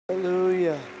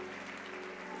Hallelujah.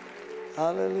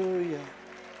 Hallelujah.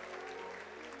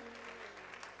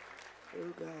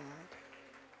 Oh God.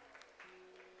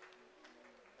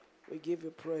 We give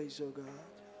you praise, oh God.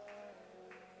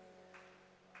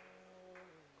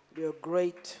 You're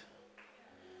great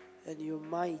and you're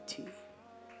mighty.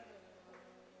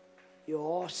 You're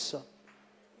awesome.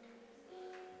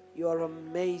 You are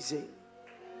amazing.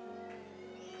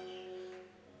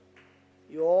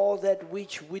 You're all that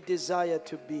which we desire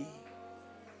to be.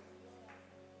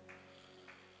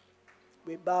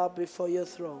 We bow before your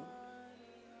throne.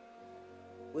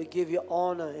 We give you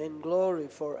honor and glory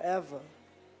forever.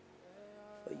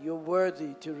 For you're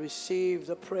worthy to receive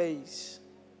the praise.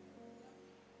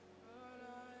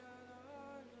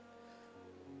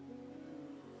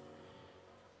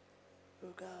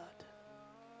 Oh God.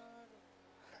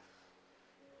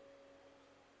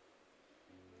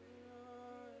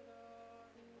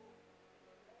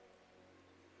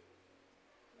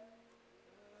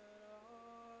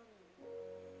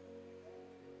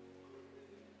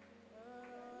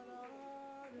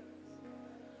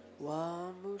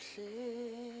 Wamuse,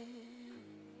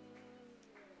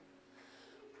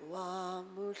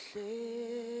 wamuse,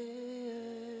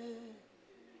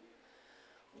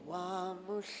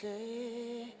 wamuse,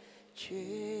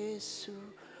 Jesu,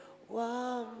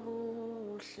 wamuse,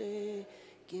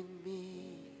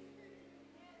 gimme,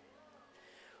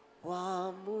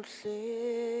 wamuse,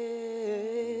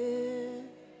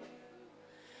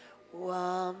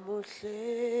 wamuse.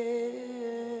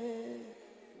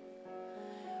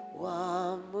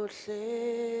 Wamuse,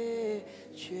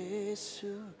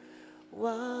 Jesu,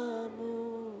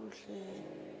 wamuse,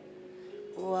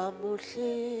 wamuse,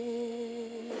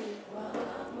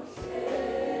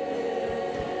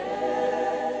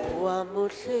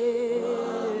 wamuse,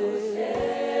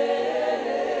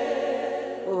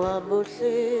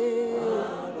 wamuse,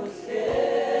 wamuse,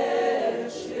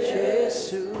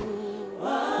 Jesu,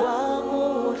 wamuse,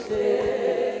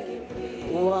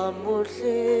 wamuse.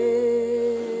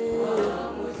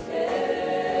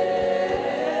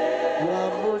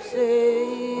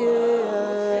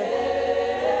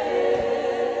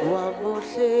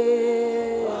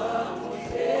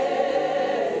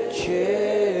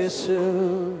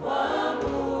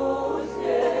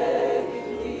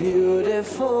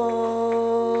 Beautiful,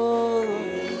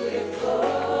 beautiful,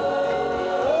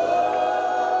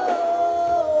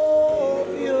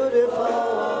 beautiful,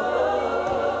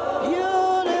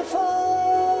 beautiful,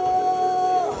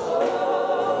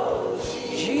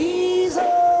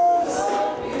 Jesus,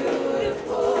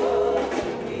 beautiful,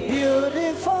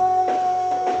 beautiful.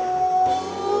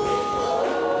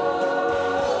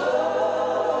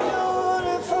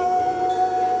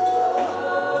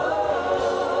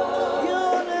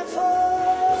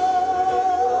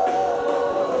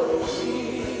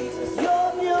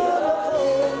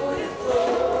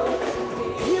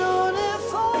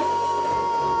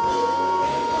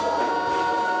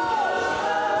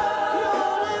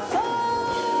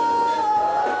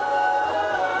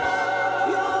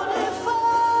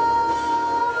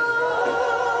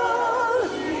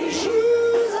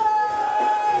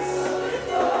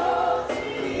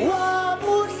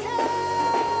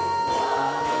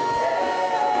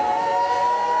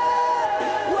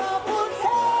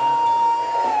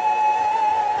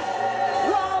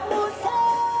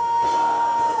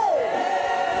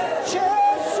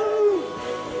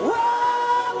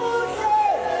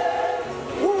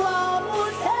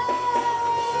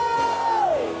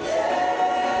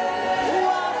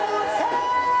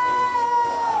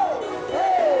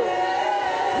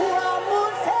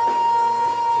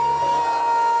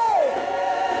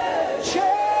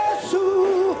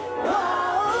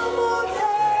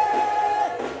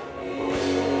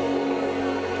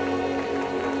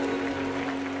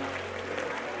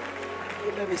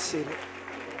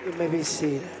 You may be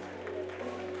seated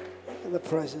in the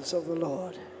presence of the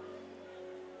Lord.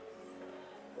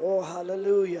 Oh,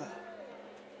 hallelujah.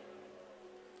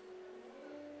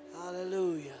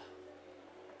 Hallelujah.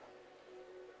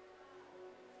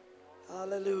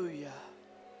 Hallelujah.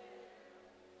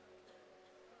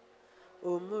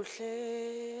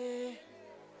 Umuse.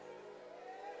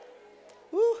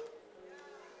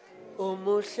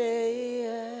 Umuse.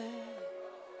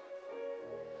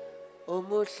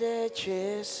 Omuse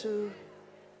Jesu,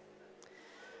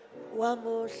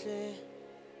 wamuse.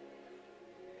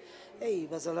 Hey,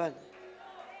 Bazalan.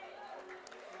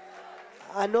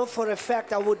 I know for a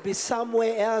fact I would be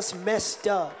somewhere else messed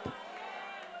up.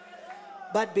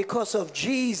 But because of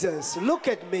Jesus, look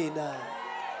at me now.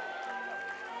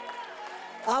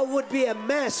 I would be a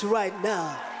mess right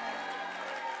now.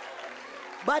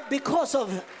 But because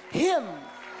of Him,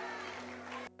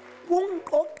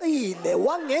 ungiqoqile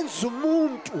wangenza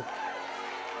umuntu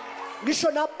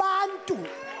ngisho nabantu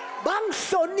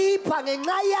bangihlonipha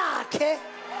ngenxa yakhe.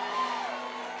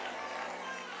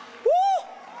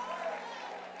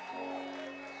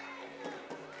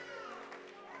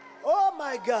 Oh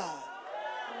my God.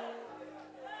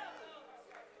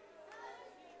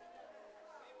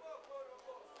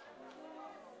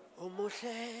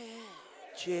 Umuhle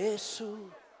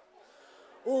Jesu,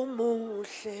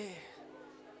 umuhle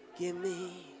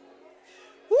kimi.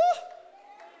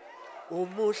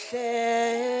 Umuhle,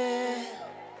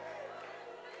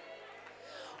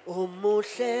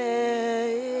 umuhle,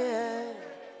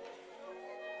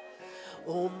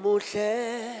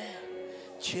 umuhle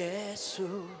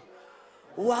Jesu,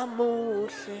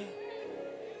 wamuhle.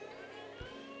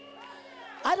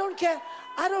 I don't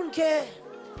care.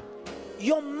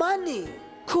 Your money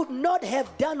could not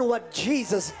have done what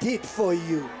Jesus did for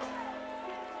you.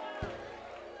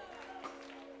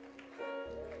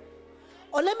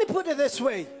 Or let me put it this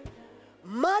way.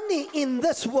 Money in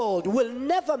this world will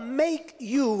never make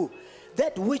you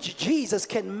that which Jesus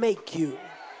can make you.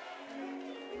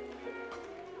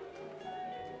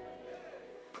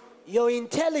 Your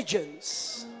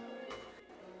intelligence,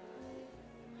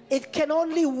 it can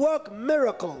only work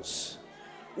miracles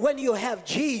when you have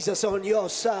Jesus on your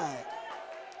side.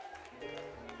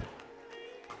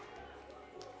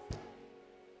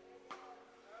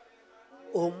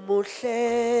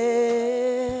 Umuhle,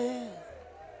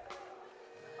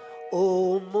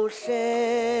 umuhle,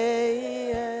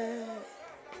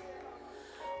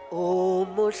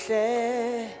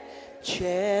 umuhle,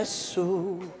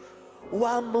 Jesu,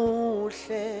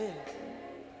 wamuhle.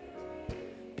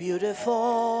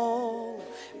 Beautiful,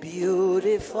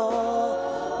 beautiful,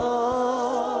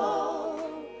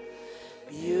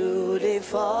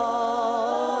 beautiful.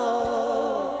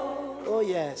 Oh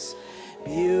yes.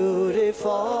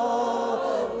 Beautiful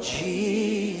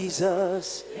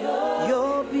Jesus,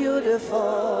 you're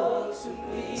beautiful.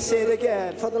 Say it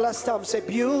again for the last time. Say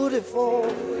beautiful,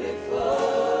 beautiful,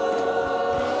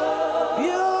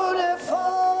 beautiful.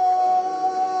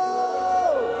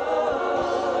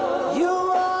 You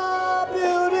are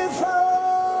beautiful,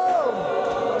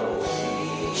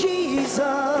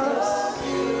 Jesus.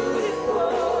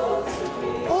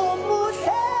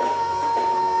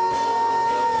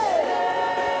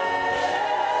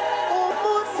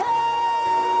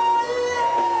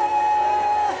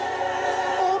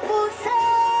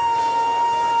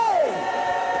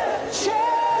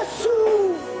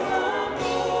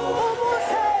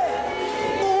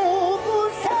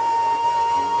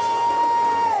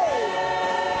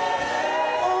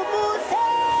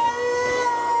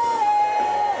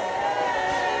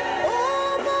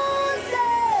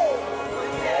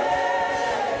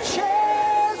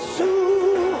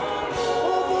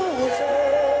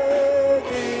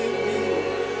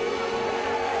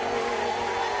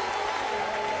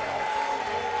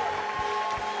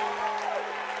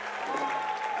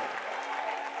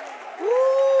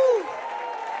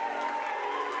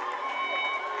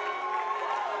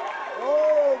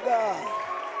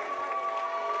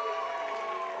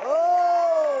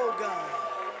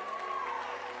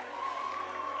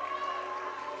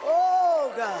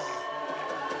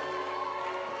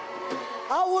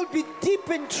 I would be deep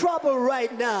in trouble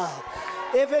right now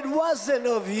if it wasn't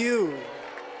of you.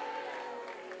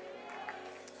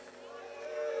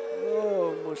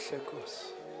 Oh,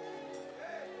 Moshekos.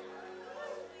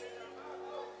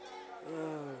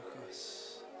 Oh, gosh.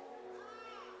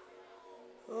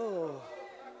 Oh.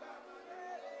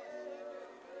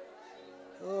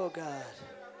 Oh, God.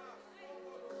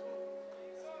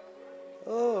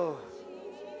 Oh.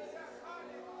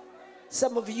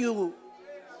 Some of you,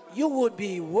 you would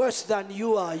be worse than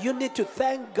you are. You need to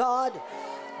thank God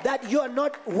that you are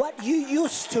not what you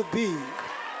used to be.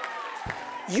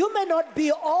 You may not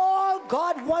be all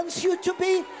God wants you to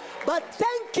be, but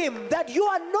thank Him that you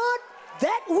are not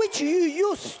that which you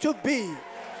used to be,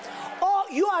 or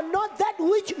you are not that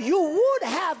which you would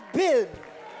have been.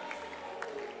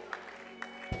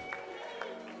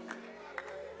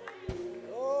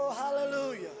 Oh,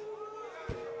 hallelujah.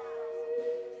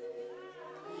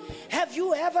 Have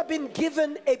you ever been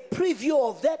given a preview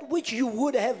of that which you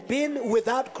would have been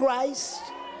without Christ?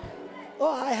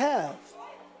 Oh, I have.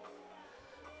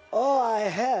 Oh, I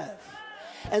have.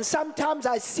 And sometimes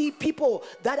I see people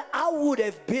that I would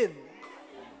have been.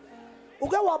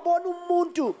 Uke wabona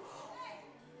umuntu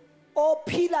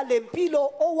ophila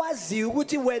lempilo owazi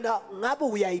ukuthi wena ngabe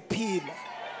uyayiphila.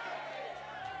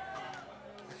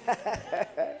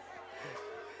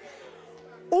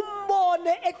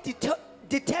 Umbone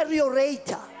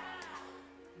deteriorator,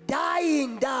 dying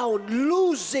weighing down,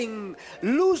 losing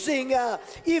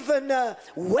even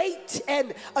weight,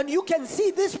 and you can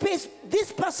see this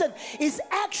person is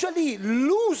actually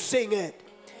losing it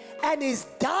and is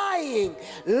dying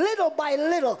little by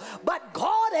little. But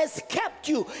God has kept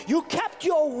you. You kept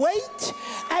your weight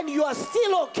and you are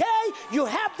still okay. You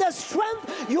have the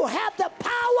strength, you have the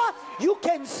power, you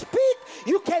can speak,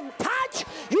 you can touch,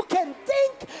 you can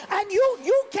think, and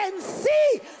you can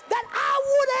see that I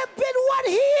would have been what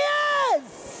he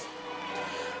is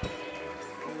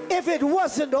if it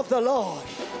wasn't of the Lord.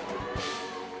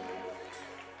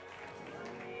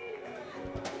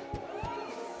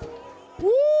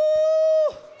 Woo!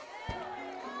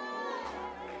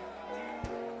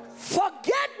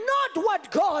 Forget not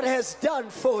what God has done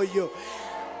for you.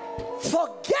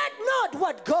 Forget not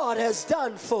what God has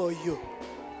done for you.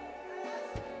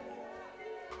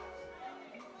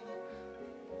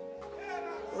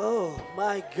 Oh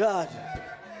my God.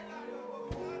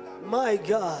 My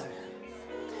God.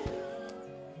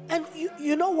 And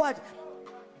you know what?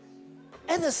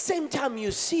 At the same time,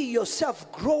 you see yourself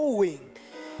growing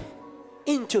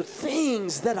into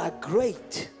things that are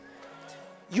great.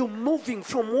 You're moving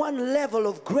from one level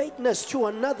of greatness to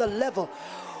another level,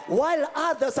 while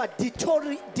others are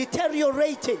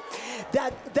deteriorating.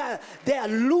 That they are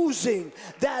losing.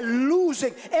 They are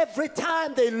losing every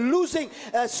time. They're losing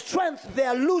strength. They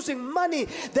are losing money.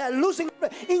 They are losing.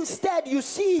 Instead, you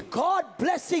see God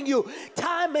blessing you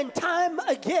time and time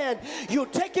again. You're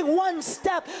taking one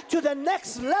step to the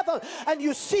next level, and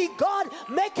you see God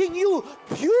making you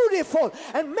beautiful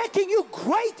and making you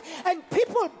great, and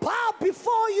people bow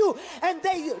before you, and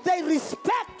they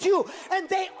respect you, and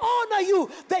they honor you.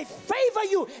 They favor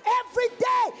you every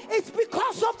day. It's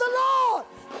because of the Lord.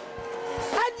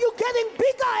 And you're getting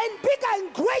bigger and bigger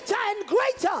and greater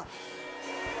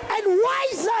and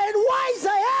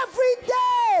wiser every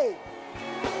day.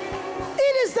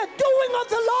 It is the doing of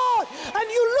the Lord, and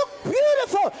you look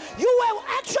beautiful. You were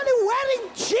actually wearing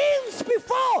jeans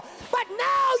before, but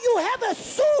now you have a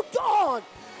suit on.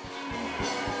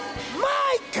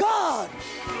 My God.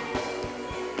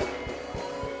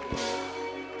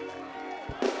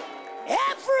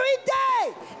 Every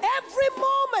day, every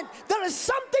moment, there is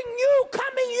something new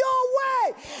coming your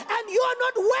way, and you are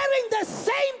not wearing the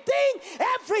same thing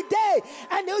every day,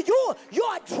 and you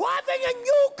are driving a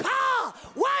new car.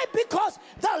 Why? Because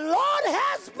the Lord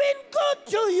has been good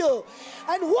to you.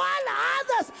 And while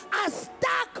others are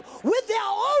stuck with their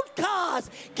old cars,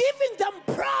 giving them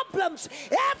problems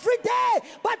every day,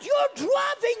 but you're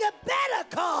driving a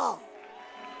better car.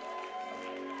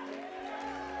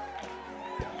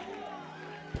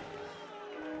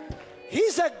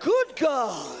 He's a good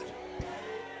God.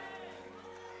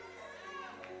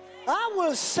 I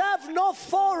will serve no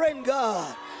foreign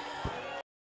God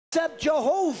except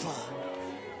Jehovah.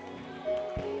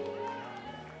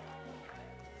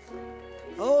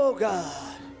 Oh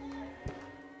God.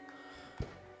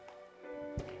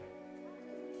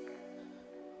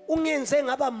 Ungenze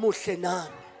ngaba muhle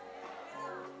nami.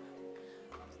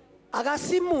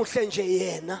 Akasimuhle nje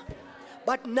yena,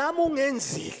 but nami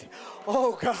ungenzile.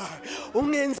 Oh God,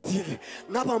 ungenzile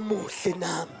ngaba muhle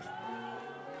nami.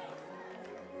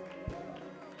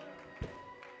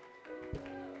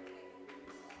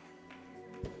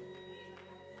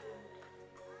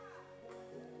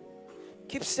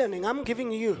 Keep standing. I'm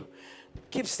giving you.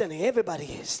 Keep standing.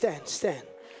 Everybody, stand.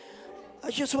 I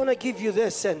just want to give you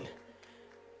this, and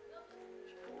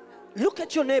look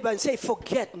at your neighbor and say,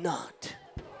 forget not.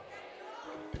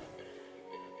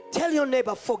 Tell your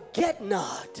neighbor, forget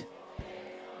not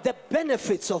the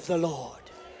benefits of the Lord.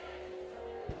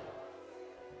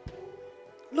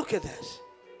 Look at this.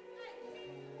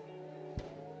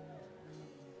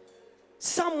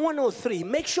 Psalm 103.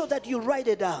 Make sure that you write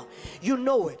it down. You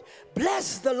know it.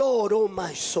 Bless the Lord, O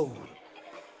my soul,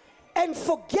 and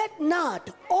forget not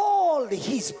all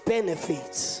his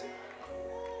benefits.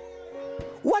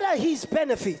 What are his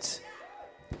benefits?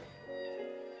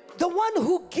 The one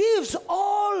who forgives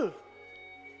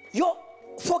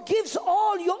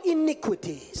all your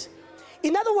iniquities.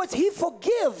 In other words, he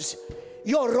forgives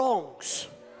your wrongs.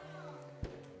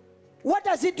 What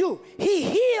does he do? He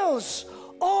heals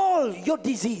all your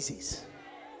diseases.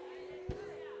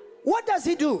 What does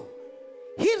he do?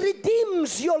 He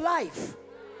redeems your life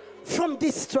from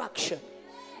destruction.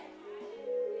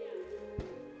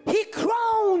 He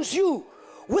crowns you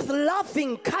with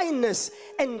loving kindness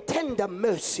and tender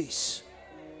mercies.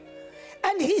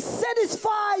 And he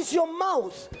satisfies your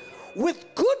mouth with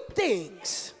good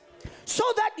things, so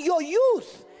that your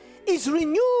youth is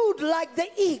renewed like the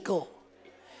eagle.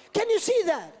 Can you see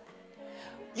that?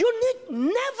 You need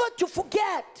never to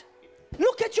forget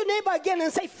Look at your neighbor again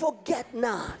and say, forget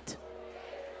not.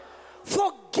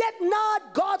 Forget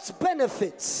not God's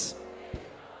benefits.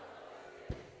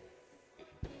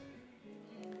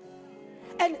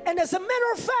 And as a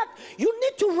matter of fact, you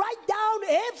need to write down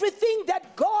everything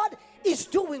that God is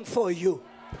doing for you.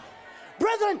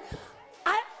 Brethren,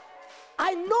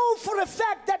 I know for a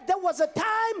fact that there was a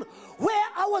time where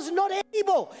I was not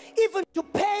able even to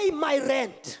pay my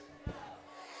rent.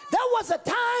 There was a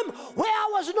time where I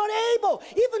was not able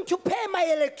even to pay my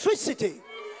electricity.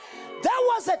 There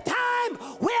was a time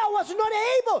where I was not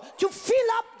able to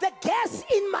fill up the gas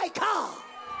in my car.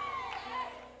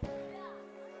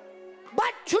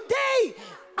 But today,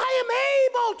 I am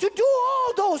able to do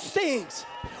all those things.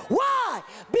 Why?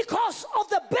 Because of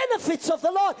the benefits of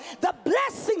the Lord, the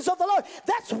blessings of the Lord.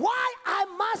 That's why I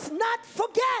must not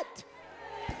forget.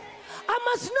 I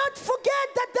must not forget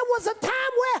that there was a time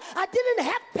where I didn't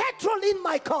have petrol in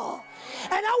my car.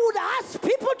 And I would ask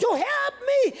people to help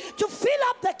me to fill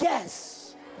up the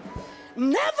gas.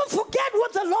 Never forget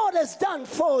what the Lord has done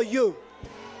for you.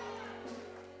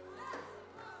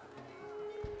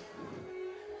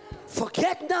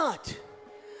 Forget not.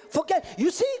 Forget.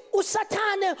 You see,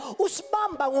 usathane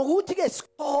usibamba ngokuthi ke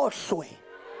sikhohlwe.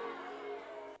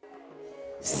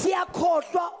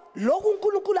 Siyakhohlwa lokhu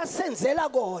uNkulunkulu asenzela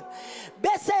kona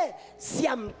bese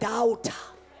siyamdoubt.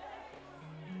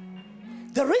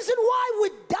 The reason why we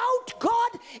doubt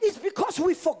God is because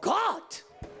we forgot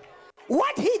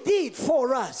what He did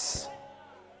for us.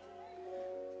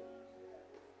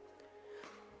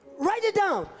 Write it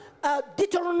down.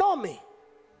 Deuteronomy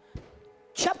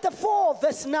chapter 4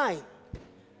 verse 9.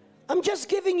 I'm just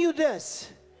giving you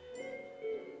this.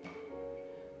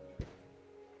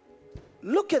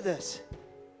 Look at this.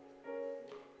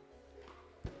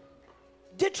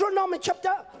 Deuteronomy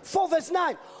chapter 4 verse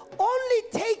 9. Only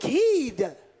take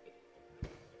heed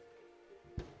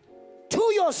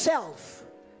to yourself.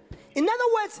 In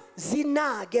other words,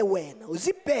 zinage wena,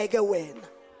 uzibheke wena.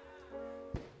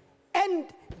 And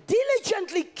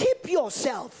diligently keep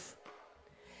yourself,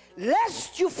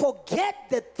 lest you forget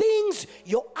the things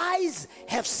your eyes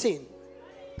have seen,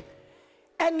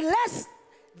 and lest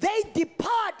they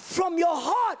depart from your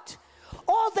heart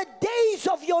all the days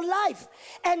of your life,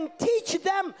 and teach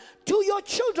them to your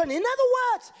children. In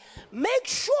other words, make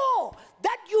sure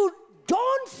that you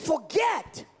don't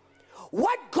forget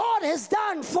what God has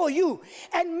done for you,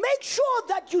 and make sure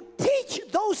that you teach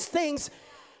those things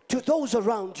to those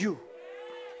around you.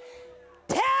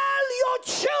 Tell your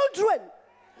children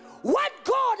what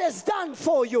God has done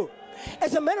for you.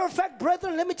 As a matter of fact,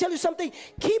 brethren, let me tell you something.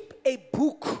 Keep a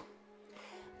book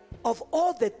of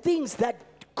all the things that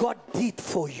God did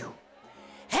for you.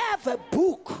 Have a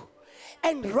book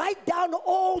and write down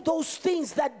all those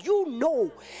things that you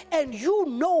know, and you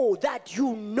know that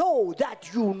you know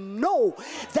that you know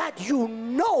that you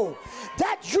know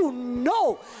that you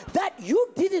know that you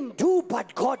didn't do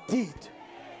but God did.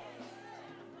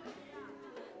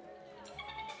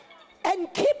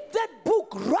 And keep that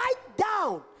book right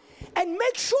down, and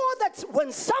make sure that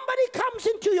when somebody comes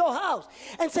into your house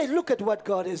and say, look at what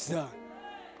God has done.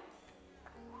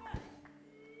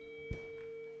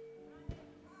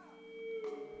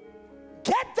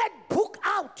 Get that book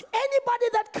out. Anybody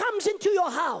that comes into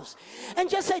your house and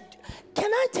just say,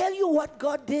 can I tell you what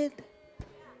God did?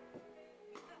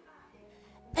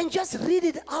 And just read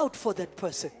it out for that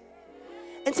person.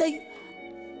 And say,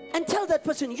 and tell that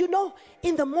person, you know,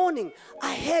 in the morning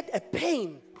I had a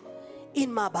pain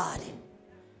in my body.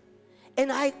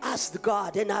 And I asked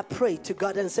God and I prayed to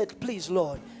God and said, please,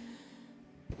 Lord,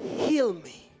 heal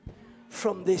me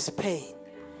from this pain.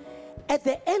 At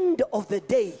the end of the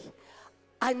day,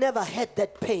 I never had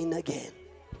that pain again.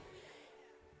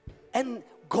 And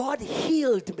God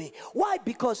healed me. Why?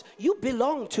 Because you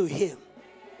belong to Him.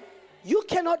 You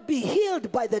cannot be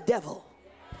healed by the devil.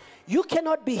 You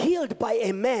cannot be healed by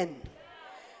a man.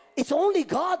 It's only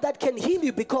God that can heal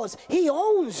you, because He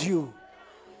owns you.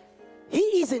 He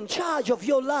is in charge of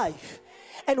your life.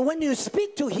 And when you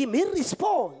speak to Him, He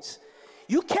responds.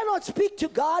 You cannot speak to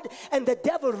God and the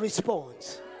devil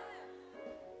responds.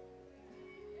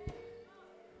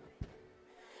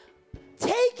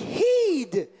 Take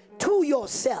heed to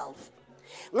yourself.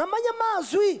 Ngamanye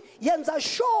amazwi yenza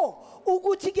sure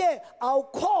ukuthi ke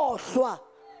awukhohlwa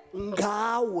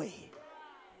ngawe.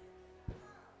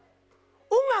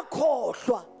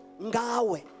 Ungakhohlwa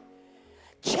ngawe.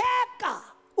 Checka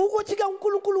ukuthi ke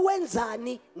uNkulunkulu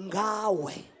wenzani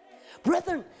ngawe.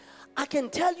 Brethren, I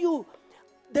can tell you,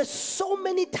 there's so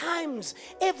many times,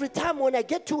 every time when I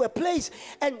get to a place,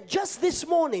 and just this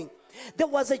morning, there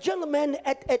was a gentleman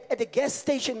at a gas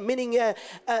station, meaning a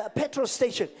petrol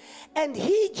station, and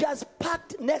he just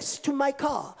parked next to my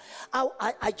car.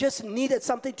 I just needed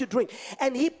something to drink,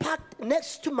 and he parked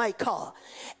next to my car,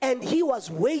 and he was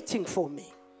waiting for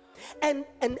me. And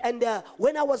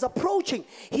when I was approaching,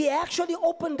 he actually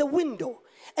opened the window,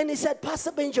 and he said,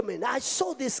 Pastor Benjamin, I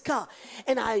saw this car,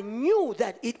 and I knew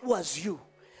that it was you.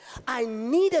 I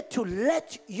needed to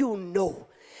let you know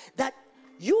that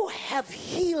you have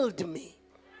healed me.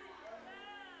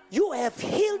 You have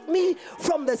healed me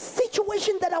from the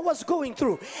situation that I was going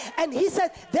through. And he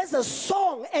said, there's a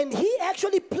song, and he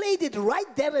actually played it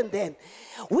right there and then,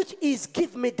 which is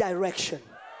Give Me Direction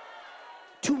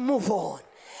to Move On.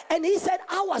 And he said,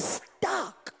 I was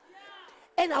stuck.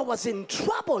 And I was in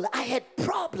trouble. I had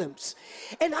problems.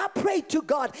 And I prayed to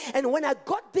God. And when I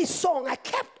got this song, I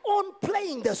kept on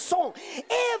playing the song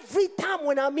every time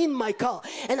when I'm in my car.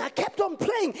 And I kept on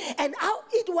playing. And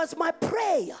it was my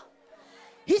prayer.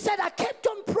 He said, I kept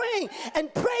on praying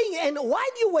and praying. And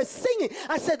while you were singing,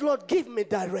 I said, Lord, give me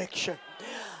direction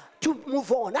to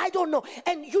move on. I don't know.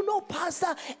 And you know,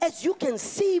 Pastor, as you can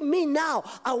see me now,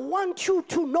 I want you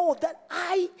to know that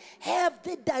I have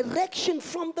the direction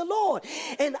from the Lord,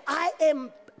 and I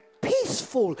am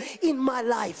peaceful in my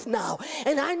life now,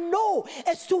 and I know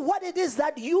as to what it is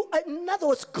that in other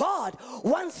words, God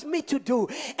wants me to do,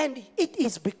 and it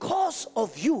is because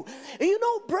of you. And you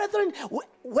know, brethren,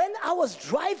 when I was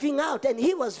driving out and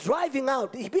he was driving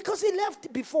out, because he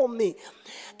left before me,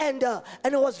 and I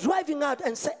was driving out,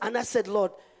 and I said,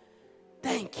 Lord,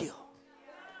 thank you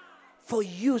for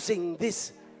using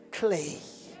this clay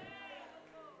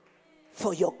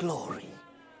for your glory.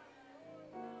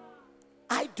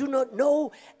 I do not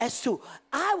know as to,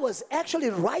 I was actually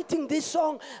writing this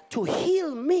song to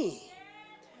heal me,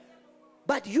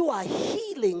 but you are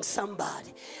healing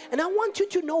somebody. And I want you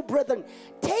to know, brethren,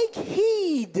 take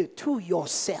heed to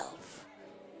yourself.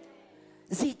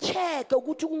 Zicheke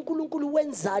ukuthi uNkulunkulu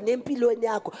wenzani empilweni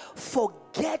yakho.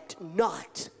 Forget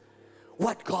not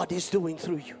what God is doing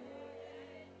through you.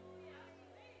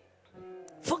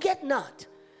 Forget not.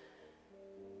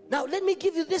 Now, let me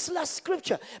give you this last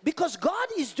scripture, because God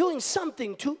is doing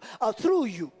something through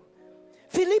you.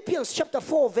 Philippians chapter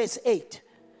 4, verse 8.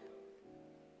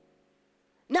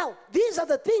 Now, these are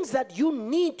the things that you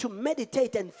need to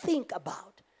meditate and think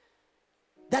about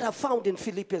that are found in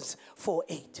Philippians 4,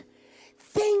 8.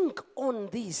 Think on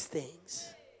these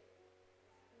things.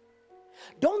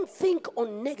 Don't think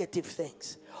on negative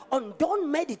things. Don't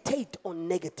meditate on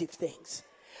negative things.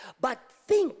 But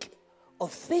think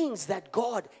of things that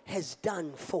God has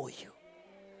done for you.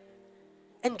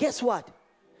 And guess what?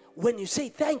 When you say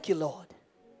thank you, Lord,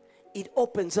 it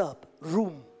opens up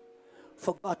room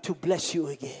for God to bless you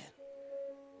again.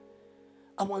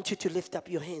 I want you to lift up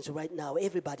your hands right now.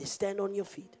 Everybody, stand on your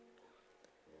feet.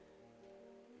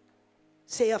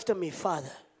 Say after me,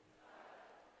 Father,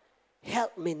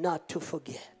 help me not to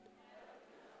forget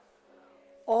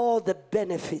all the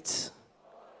benefits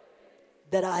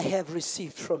that I have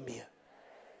received from you.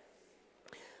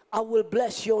 I will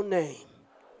bless your name.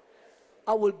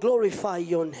 I will glorify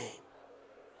your name.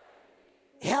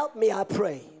 Help me, I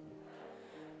pray.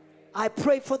 I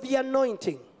pray for the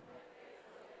anointing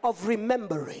of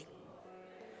remembering.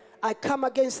 I come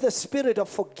against the spirit of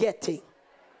forgetting.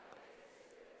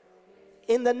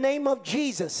 In the name of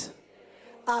Jesus,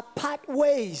 I part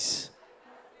ways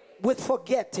with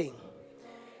forgetting.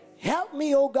 Help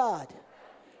me, oh God,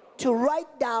 to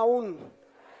write down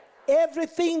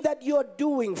everything that you're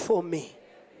doing for me.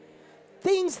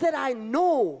 Things that I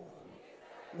know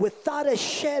without a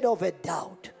shadow of a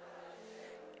doubt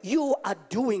you are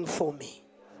doing for me,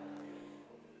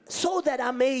 so that I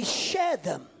may share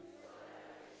them,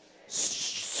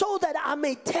 so that I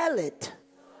may tell it,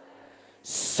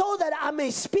 so that I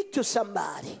may speak to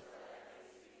somebody.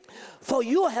 For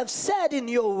you have said in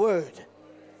your word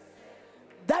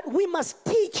that we must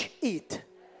teach it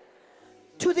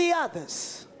to the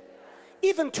others,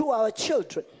 even to our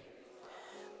children,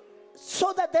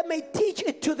 so that they may teach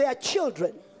it to their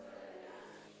children.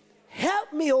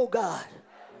 Help me, oh God,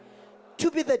 to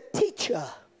be the teacher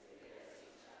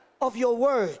of your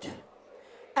word,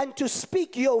 and to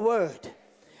speak your word,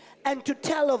 and to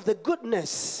tell of the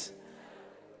goodness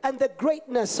and the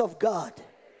greatness of God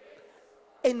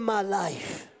in my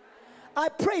life. I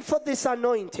pray for this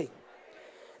anointing,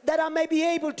 that I may be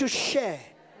able to share,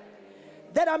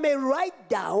 that I may write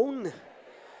down,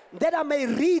 that I may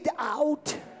read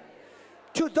out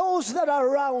to those that are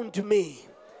around me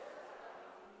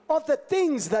of the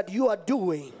things that you are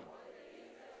doing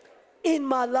in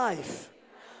my life,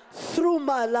 through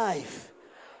my life,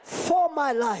 for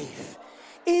my life,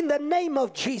 in the name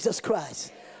of Jesus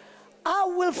Christ. I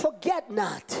will forget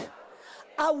not.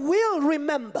 I will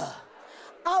remember.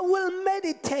 I will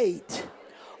meditate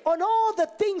on all the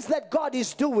things that God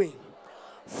is doing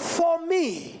for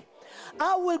me.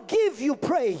 I will give you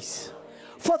praise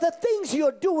for the things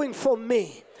you're doing for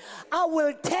me. I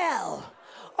will tell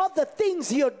of the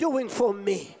things you're doing for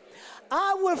me.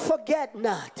 I will forget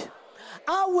not.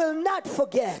 I will not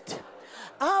forget.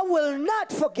 I will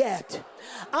not forget.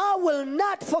 I will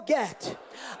not forget.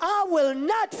 I will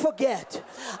not forget.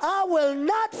 I will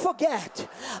not forget.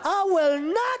 I will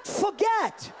not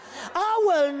forget. I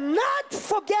will not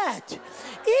forget.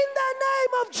 In the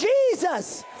name of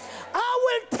Jesus, I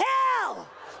will tell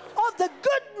of the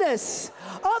goodness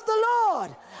of the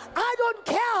Lord. I don't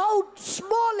care how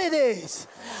small it is.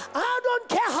 I don't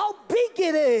care how big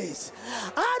it is.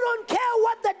 I don't care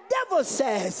what the devil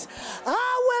says.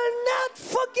 I will not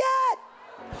forget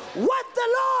what the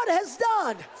Lord has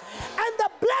done and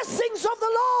the blessings of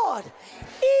the Lord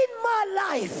in my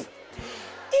life.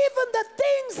 Even the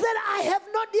things that I have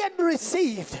not yet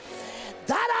received,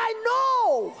 that I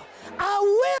know I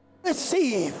will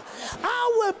receive.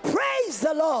 I will praise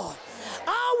the Lord.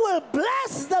 I will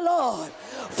bless the Lord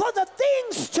for the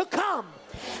things to come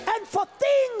and for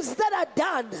things that are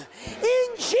done. In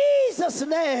Jesus'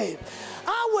 name,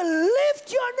 I will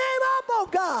lift your name up, oh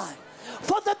God,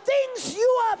 for the things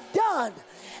you have done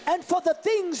and for the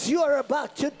things you are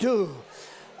about to do.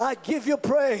 I give you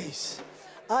praise.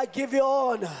 I give you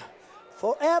honor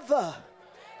forever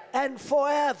and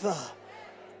forever.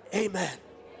 Amen.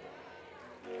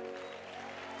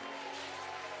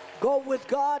 Go with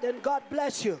God and God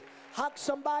bless you. Hug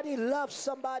somebody, love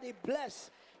somebody, bless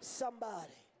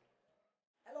somebody.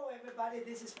 Hello everybody,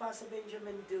 this is Pastor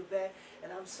Benjamin Dube,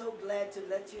 and I'm so glad to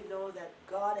let you know that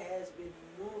God has been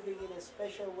moving in a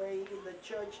special way in the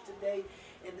church today.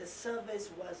 And the service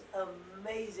was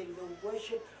amazing. The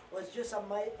worship was just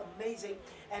amazing,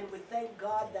 and we thank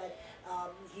God that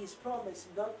He's promised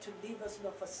not to leave us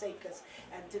nor forsake us.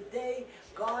 And today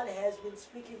God has been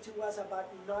speaking to us about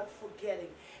not forgetting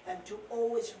and to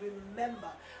always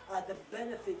remember the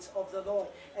benefits of the Lord.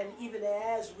 And even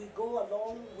as we go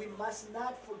along, we must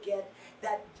not forget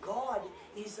that God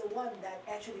is the one that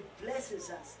actually blesses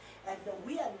us, and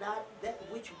we are not that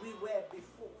which we were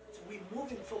before. We're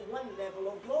moving from one level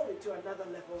of glory to another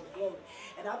level of glory.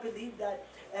 And I believe that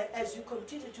as you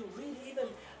continue to read even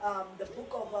the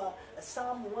book of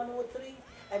Psalm 103,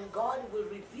 and God will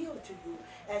reveal to you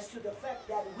as to the fact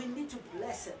that we need to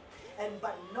bless Him,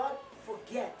 but not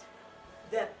forget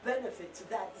the benefits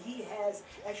that He has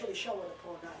actually showered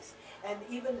upon us. And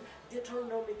even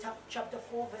Deuteronomy chapter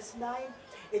 4 verse 9,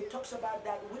 it talks about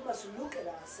that we must look at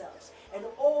ourselves and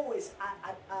always,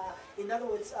 in other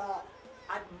words,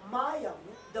 admire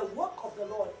the work of the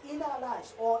Lord in our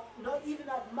lives, or not even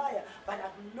admire, but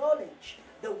acknowledge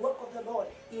the work of the Lord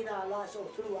in our lives or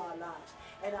through our lives.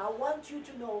 And I want you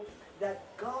to know that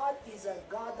God is a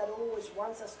God that always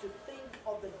wants us to think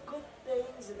of the good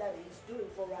things that He's doing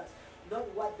for us, not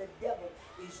what the devil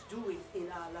is doing in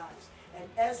our lives. And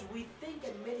as we think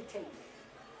and meditate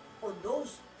on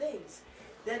those things,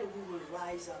 then we will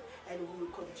rise up and we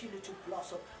will continue to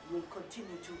blossom. We will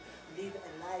continue to live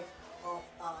a life of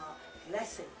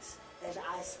blessings. And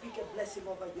I speak a blessing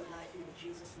over your life in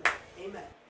Jesus' name. Amen.